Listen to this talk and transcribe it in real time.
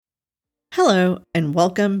Hello, and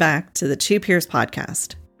welcome back to the Two Peers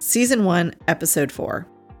Podcast, Season 1, Episode 4.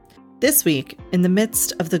 This week, in the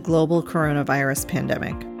midst of the global coronavirus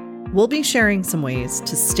pandemic, we'll be sharing some ways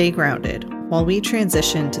to stay grounded while we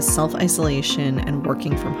transition to self-isolation and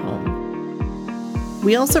working from home.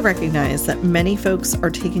 We also recognize that many folks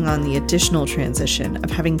are taking on the additional transition of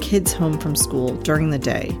having kids home from school during the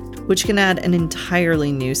day, which can add an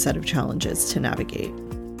entirely new set of challenges to navigate.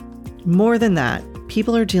 More than that,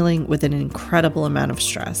 people are dealing with an incredible amount of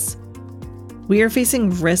stress. We are facing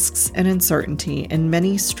risks and uncertainty in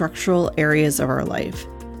many structural areas of our life,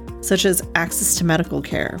 such as access to medical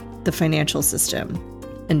care, the financial system,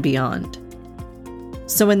 and beyond.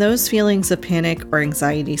 So when those feelings of panic or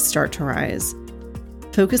anxiety start to rise,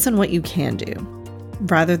 focus on what you can do,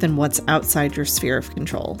 rather than what's outside your sphere of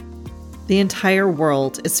control. The entire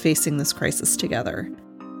world is facing this crisis together.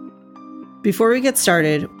 Before we get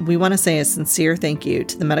started, we want to say a sincere thank you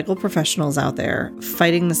to the medical professionals out there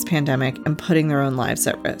fighting this pandemic and putting their own lives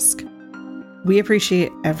at risk. We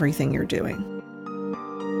appreciate everything you're doing.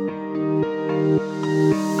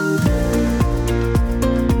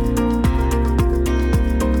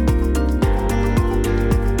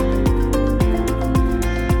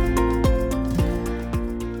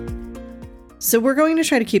 So we're going to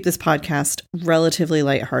try to keep this podcast relatively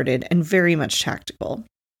lighthearted and very much tactical.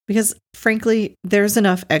 Because, frankly, there's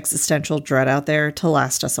enough existential dread out there to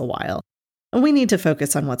last us a while, and we need to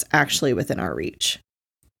focus on what's actually within our reach.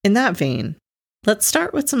 In that vein, let's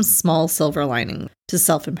start with some small silver lining to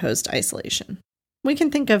self-imposed isolation. We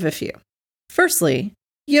can think of a few. Firstly,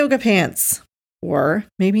 yoga pants, or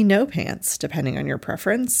maybe no pants, depending on your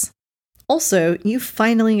preference. Also, you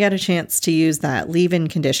finally get a chance to use that leave-in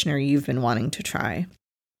conditioner you've been wanting to try.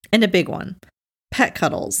 And a big one, pet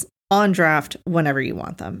cuddles. On draft whenever you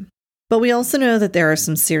want them. But we also know that there are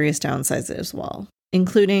some serious downsides as well,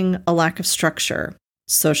 including a lack of structure,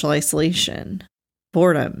 social isolation,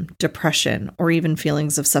 boredom, depression, or even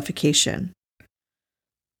feelings of suffocation.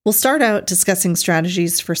 We'll start out discussing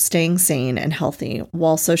strategies for staying sane and healthy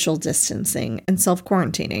while social distancing and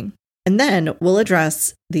self-quarantining. And then we'll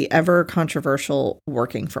address the ever-controversial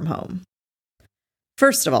working from home.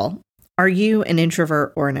 First of all, are you an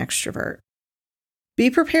introvert or an extrovert? Be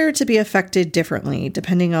prepared to be affected differently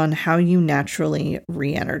depending on how you naturally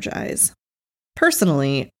re-energize.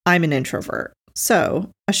 Personally, I'm an introvert, so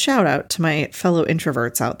a shout out to my fellow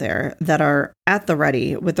introverts out there that are at the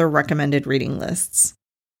ready with their recommended reading lists.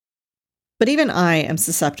 But even I am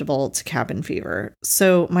susceptible to cabin fever,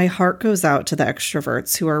 so my heart goes out to the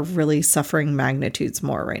extroverts who are really suffering magnitudes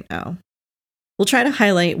more right now. We'll try to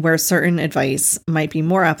highlight where certain advice might be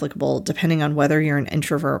more applicable depending on whether you're an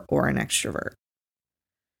introvert or an extrovert.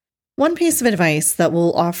 One piece of advice that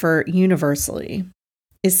we'll offer universally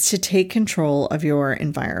is to take control of your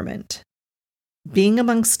environment. Being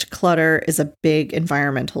amongst clutter is a big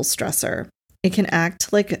environmental stressor. It can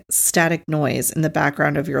act like static noise in the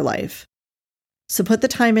background of your life. So put the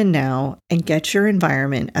time in now and get your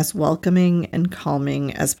environment as welcoming and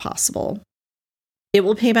calming as possible. It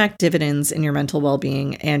will pay back dividends in your mental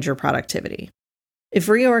well-being and your productivity. If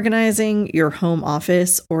reorganizing your home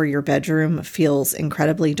office or your bedroom feels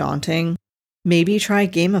incredibly daunting, maybe try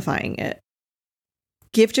gamifying it.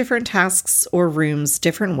 Give different tasks or rooms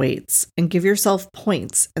different weights and give yourself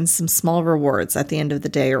points and some small rewards at the end of the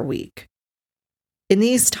day or week. In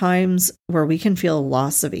these times where we can feel a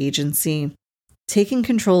loss of agency, taking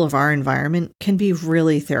control of our environment can be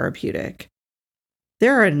really therapeutic.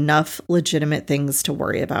 There are enough legitimate things to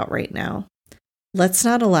worry about right now. Let's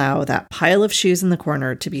not allow that pile of shoes in the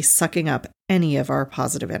corner to be sucking up any of our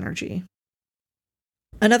positive energy.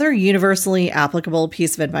 Another universally applicable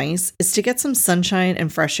piece of advice is to get some sunshine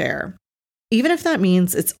and fresh air, even if that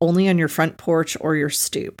means it's only on your front porch or your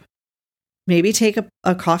stoop. Maybe take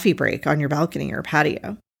a coffee break on your balcony or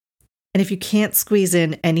patio. And if you can't squeeze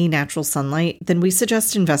in any natural sunlight, then we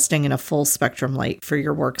suggest investing in a full spectrum light for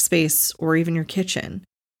your workspace or even your kitchen,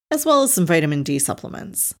 as well as some vitamin D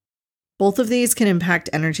supplements. Both of these can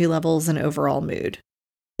impact energy levels and overall mood.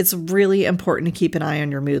 It's really important to keep an eye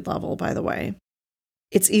on your mood level, by the way.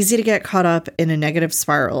 It's easy to get caught up in a negative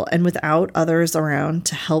spiral, and without others around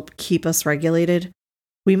to help keep us regulated,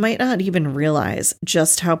 we might not even realize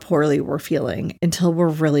just how poorly we're feeling until we're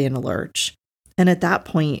really in a lurch. And at that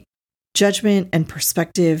point, judgment and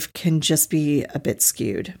perspective can just be a bit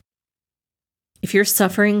skewed. If you're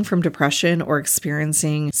suffering from depression or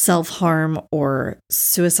experiencing self-harm or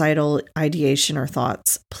suicidal ideation or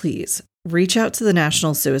thoughts, please reach out to the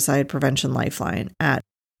National Suicide Prevention Lifeline at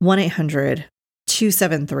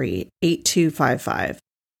 1-800-273-8255.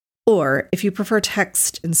 Or if you prefer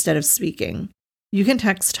text instead of speaking, you can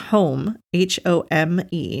text HOME,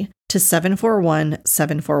 HOME, to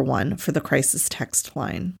 741-741 for the crisis text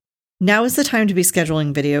line. Now is the time to be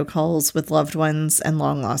scheduling video calls with loved ones and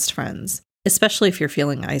long-lost friends, especially if you're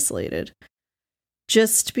feeling isolated.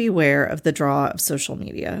 Just beware of the draw of social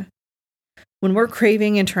media. When we're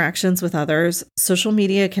craving interactions with others, social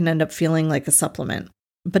media can end up feeling like a supplement,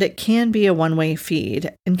 but it can be a one-way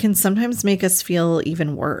feed and can sometimes make us feel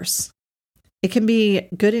even worse. It can be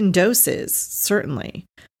good in doses, certainly,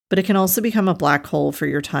 but it can also become a black hole for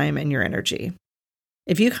your time and your energy.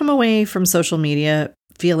 If you come away from social media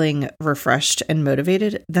feeling refreshed and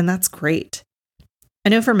motivated, then that's great. I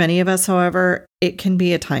know for many of us, however, it can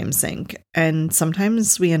be a time sink, and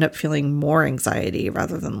sometimes we end up feeling more anxiety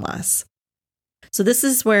rather than less. So this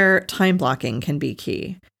is where time blocking can be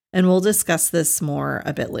key, and we'll discuss this more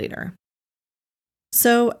a bit later.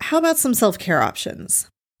 So how about some self-care options?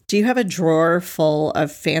 Do you have a drawer full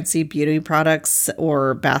of fancy beauty products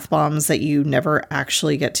or bath bombs that you never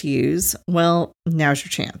actually get to use? Well, now's your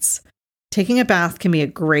chance. Taking a bath can be a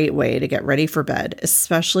great way to get ready for bed,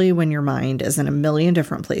 especially when your mind is in a million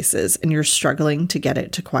different places and you're struggling to get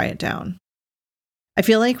it to quiet down. I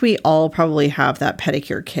feel like we all probably have that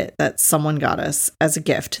pedicure kit that someone got us as a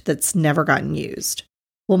gift that's never gotten used.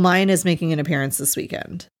 Well, mine is making an appearance this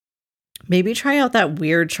weekend. Maybe try out that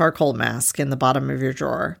weird charcoal mask in the bottom of your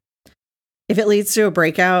drawer. If it leads to a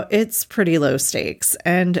breakout, it's pretty low stakes,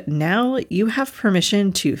 and now you have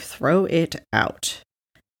permission to throw it out.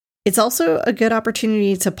 It's also a good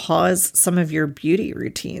opportunity to pause some of your beauty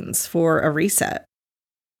routines for a reset,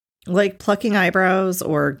 like plucking eyebrows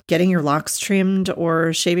or getting your locks trimmed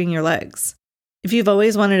or shaving your legs. If you've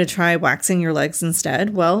always wanted to try waxing your legs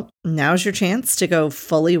instead, well, now's your chance to go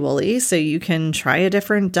fully woolly so you can try a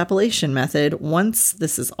different depilation method once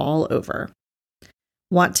this is all over.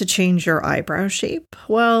 Want to change your eyebrow shape?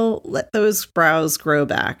 Well, let those brows grow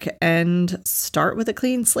back and start with a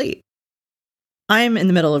clean slate. I'm in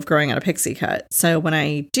the middle of growing out a pixie cut, so when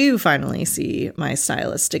I do finally see my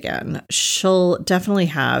stylist again, she'll definitely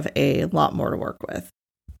have a lot more to work with.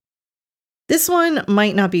 This one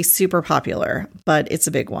might not be super popular, but it's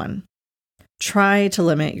a big one. Try to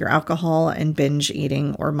limit your alcohol and binge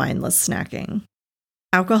eating or mindless snacking.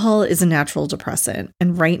 Alcohol is a natural depressant,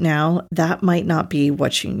 and right now, that might not be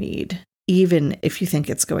what you need, even if you think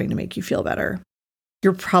it's going to make you feel better.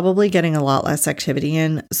 You're probably getting a lot less activity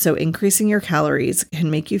in, so increasing your calories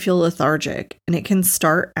can make you feel lethargic, and it can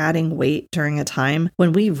start adding weight during a time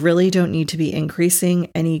when we really don't need to be increasing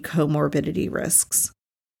any comorbidity risks.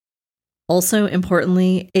 Also,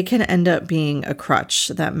 importantly, it can end up being a crutch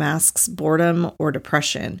that masks boredom or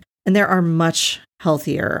depression, and there are much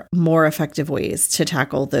healthier, more effective ways to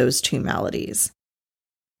tackle those two maladies.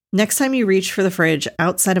 Next time you reach for the fridge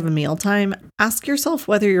outside of a mealtime, ask yourself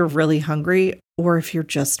whether you're really hungry or if you're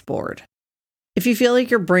just bored. If you feel like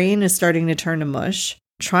your brain is starting to turn to mush,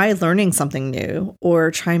 try learning something new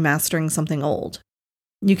or try mastering something old.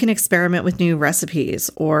 You can experiment with new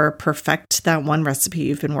recipes or perfect that one recipe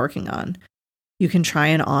you've been working on. You can try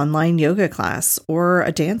an online yoga class or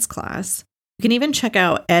a dance class. You can even check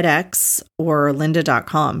out edX or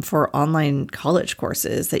lynda.com for online college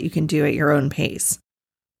courses that you can do at your own pace.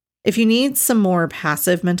 If you need some more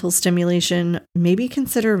passive mental stimulation, maybe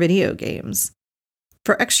consider video games.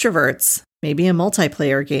 For extroverts, maybe a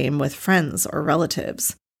multiplayer game with friends or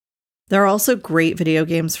relatives. There are also great video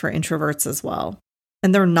games for introverts as well,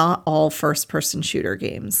 and they're not all first-person shooter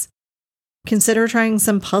games. Consider trying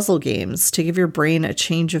some puzzle games to give your brain a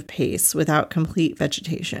change of pace without complete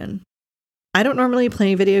vegetation. I don't normally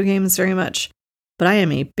play video games very much, but I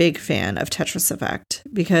am a big fan of Tetris Effect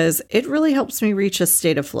because it really helps me reach a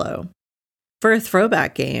state of flow. For a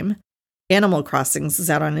throwback game, Animal Crossing is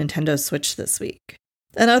out on Nintendo Switch this week.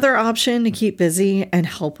 Another option to keep busy and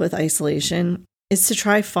help with isolation is to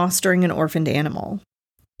try fostering an orphaned animal.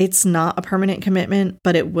 It's not a permanent commitment,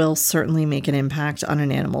 but it will certainly make an impact on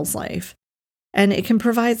an animal's life. And it can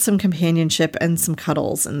provide some companionship and some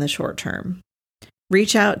cuddles in the short term.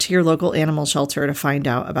 Reach out to your local animal shelter to find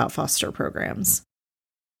out about foster programs.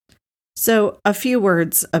 So, a few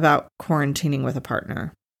words about quarantining with a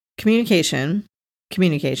partner. Communication,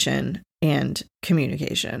 and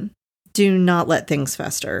communication. Do not let things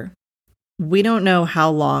fester. We don't know how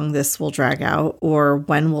long this will drag out or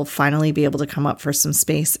when we'll finally be able to come up for some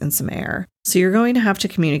space and some air. So you're going to have to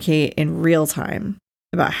communicate in real time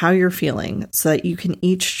about how you're feeling so that you can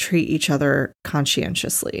each treat each other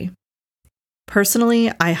conscientiously.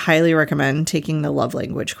 Personally, I highly recommend taking the love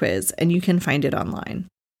language quiz, and you can find it online.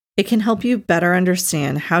 It can help you better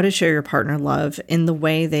understand how to show your partner love in the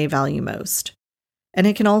way they value most. And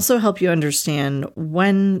it can also help you understand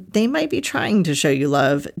when they might be trying to show you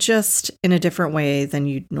love, just in a different way than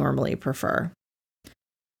you'd normally prefer.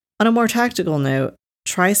 On a more tactical note,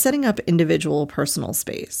 try setting up individual personal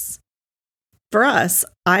space. For us,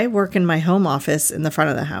 I work in my home office in the front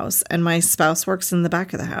of the house, and my spouse works in the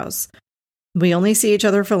back of the house. We only see each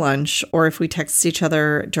other for lunch, or if we text each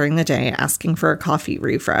other during the day asking for a coffee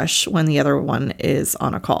refresh when the other one is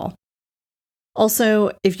on a call.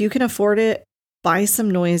 Also, if you can afford it, buy some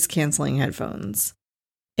noise-canceling headphones.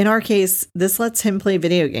 In our case, this lets him play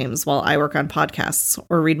video games while I work on podcasts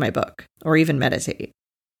or read my book, or even meditate.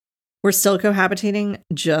 We're still cohabitating,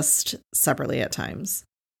 just separately at times.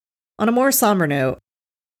 On a more somber note,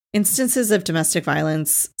 instances of domestic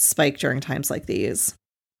violence spike during times like these.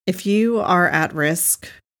 If you are at risk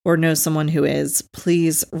or know someone who is,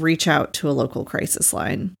 please reach out to a local crisis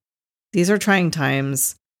line. These are trying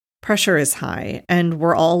times. Pressure is high, and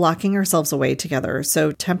we're all locking ourselves away together,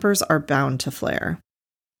 so tempers are bound to flare.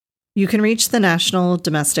 You can reach the National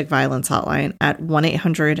Domestic Violence Hotline at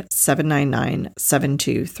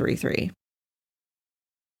 1-800-799-7233.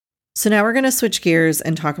 So now we're going to switch gears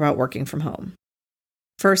and talk about working from home.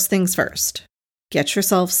 First things first, get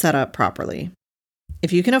yourself set up properly.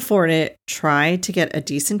 If you can afford it, try to get a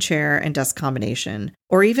decent chair and desk combination,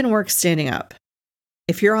 or even work standing up.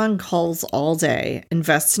 If you're on calls all day,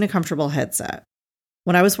 invest in a comfortable headset.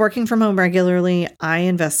 When I was working from home regularly, I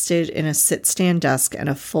invested in a sit-stand desk and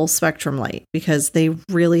a full spectrum light because they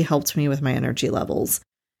really helped me with my energy levels,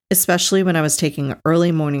 especially when I was taking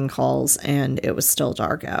early morning calls and it was still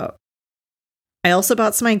dark out. I also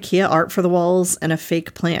bought some IKEA art for the walls and a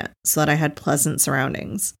fake plant so that I had pleasant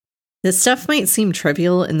surroundings. This stuff might seem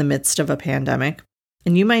trivial in the midst of a pandemic,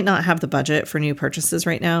 and you might not have the budget for new purchases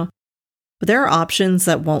right now, but there are options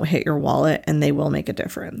that won't hit your wallet and they will make a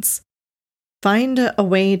difference. Find a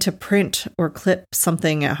way to print or clip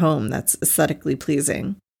something at home that's aesthetically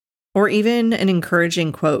pleasing, or even an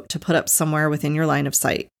encouraging quote to put up somewhere within your line of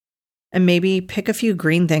sight. And maybe pick a few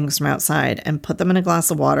green things from outside and put them in a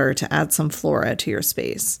glass of water to add some flora to your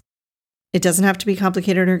space. It doesn't have to be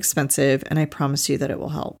complicated or expensive, and I promise you that it will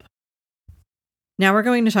help. Now we're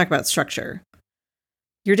going to talk about structure.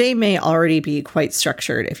 Your day may already be quite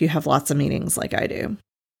structured if you have lots of meetings like I do.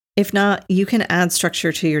 If not, you can add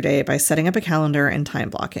structure to your day by setting up a calendar and time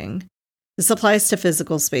blocking. This applies to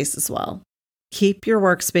physical space as well. Keep your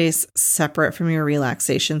workspace separate from your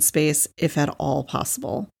relaxation space if at all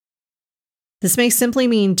possible. This may simply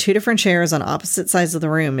mean 2 different chairs on opposite sides of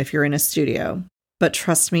the room if you're in a studio, but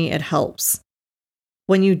trust me, it helps.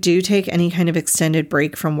 When you do take any kind of extended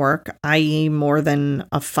break from work, i.e. more than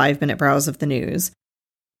a 5-minute browse of the news,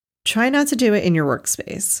 try not to do it in your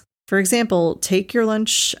workspace. For example, take your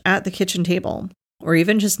lunch at the kitchen table, or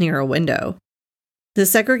even just near a window. The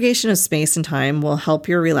segregation of space and time will help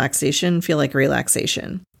your relaxation feel like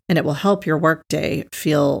relaxation, and it will help your workday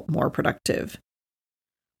feel more productive.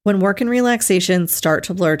 When work and relaxation start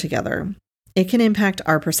to blur together, it can impact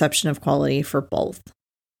our perception of quality for both.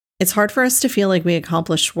 It's hard for us to feel like we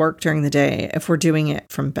accomplished work during the day if we're doing it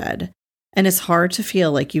from bed, and it's hard to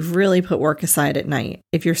feel like you've really put work aside at night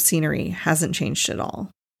if your scenery hasn't changed at all.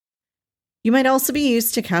 You might also be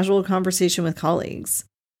used to casual conversation with colleagues.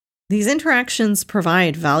 These interactions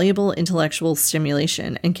provide valuable intellectual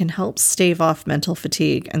stimulation and can help stave off mental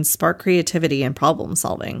fatigue and spark creativity and problem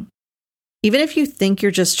solving. Even if you think you're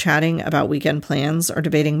just chatting about weekend plans or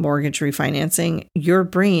debating mortgage refinancing, your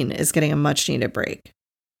brain is getting a much-needed break.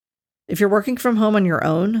 If you're working from home on your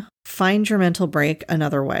own, find your mental break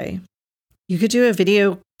another way. You could do a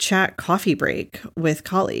video chat coffee break with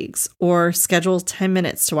colleagues, or schedule 10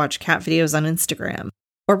 minutes to watch cat videos on Instagram,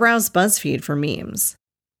 or browse BuzzFeed for memes.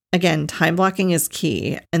 Again, time blocking is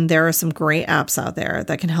key, and there are some great apps out there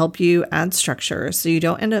that can help you add structure so you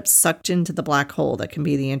don't end up sucked into the black hole that can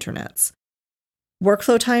be the internet's.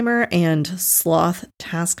 Workflow Timer and Sloth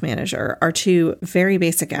Task Manager are 2 very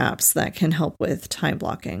basic apps that can help with time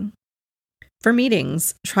blocking. For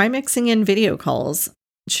meetings, try mixing in video calls,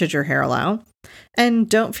 should your hair allow, and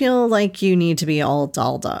don't feel like you need to be all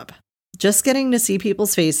dolled up. Just getting to see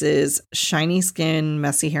people's faces, shiny skin,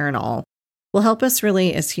 messy hair and all, will help us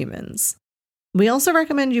relate as humans. We also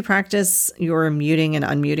recommend you practice your muting and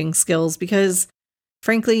unmuting skills because,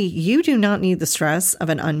 frankly, you do not need the stress of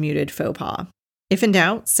an unmuted faux pas. If in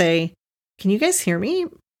doubt, say, "Can you guys hear me?"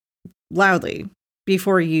 loudly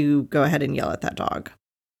before you go ahead and yell at that dog.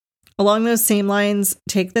 Along those same lines,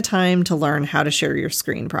 take the time to learn how to share your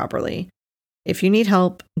screen properly. If you need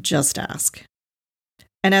help, just ask.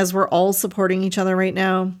 And as we're all supporting each other right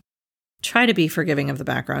now, try to be forgiving of the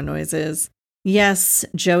background noises. Yes,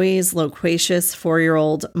 Joey's loquacious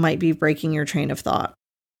 4-year-old might be breaking your train of thought,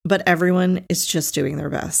 but everyone is just doing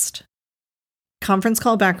their best. Conference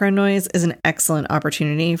call background noise is an excellent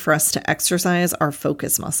opportunity for us to exercise our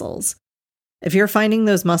focus muscles. If you're finding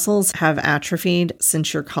those muscles have atrophied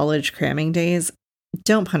since your college cramming days,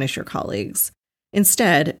 don't punish your colleagues.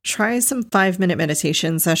 Instead, try some 5-minute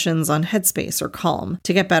meditation sessions on Headspace or Calm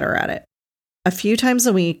to get better at it. A few times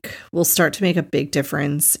a week will start to make a big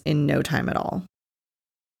difference in no time at all.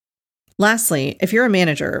 Lastly, if you're a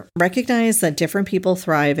manager, recognize that different people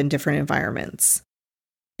thrive in different environments.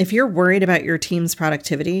 If you're worried about your team's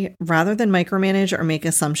productivity, rather than micromanage or make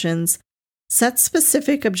assumptions, set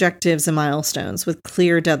specific objectives and milestones with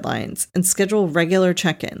clear deadlines and schedule regular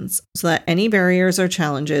check-ins so that any barriers or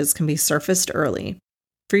challenges can be surfaced early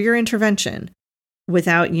for your intervention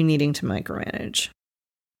without you needing to micromanage.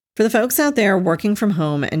 For the folks out there working from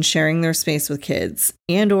home and sharing their space with kids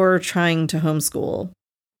and/or trying to homeschool,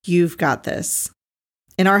 you've got this.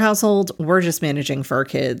 In our household, we're just managing for our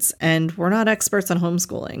kids, and we're not experts on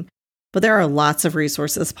homeschooling, but there are lots of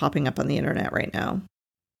resources popping up on the internet right now.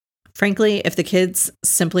 Frankly, if the kids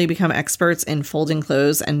simply become experts in folding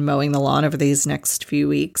clothes and mowing the lawn over these next few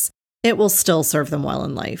weeks, it will still serve them well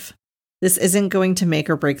in life. This isn't going to make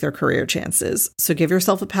or break their career chances, so give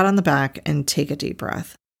yourself a pat on the back and take a deep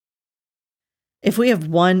breath. If we have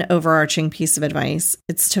one overarching piece of advice,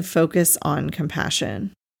 it's to focus on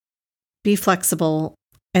compassion. Be flexible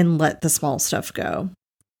and let the small stuff go.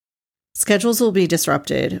 Schedules will be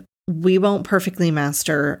disrupted. We won't perfectly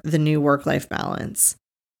master the new work-life balance,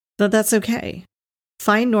 but that's okay.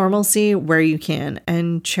 Find normalcy where you can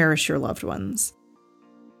and cherish your loved ones.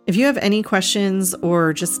 If you have any questions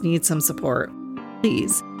or just need some support,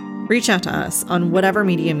 please reach out to us on whatever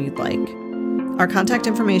medium you'd like. Our contact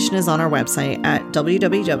information is on our website at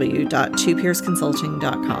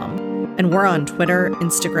www.twopeersconsulting.com. And we're on Twitter,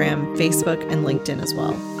 Instagram, Facebook, and LinkedIn as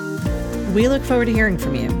well. We look forward to hearing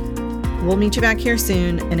from you. We'll meet you back here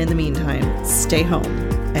soon, and in the meantime, stay home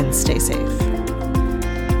and stay safe.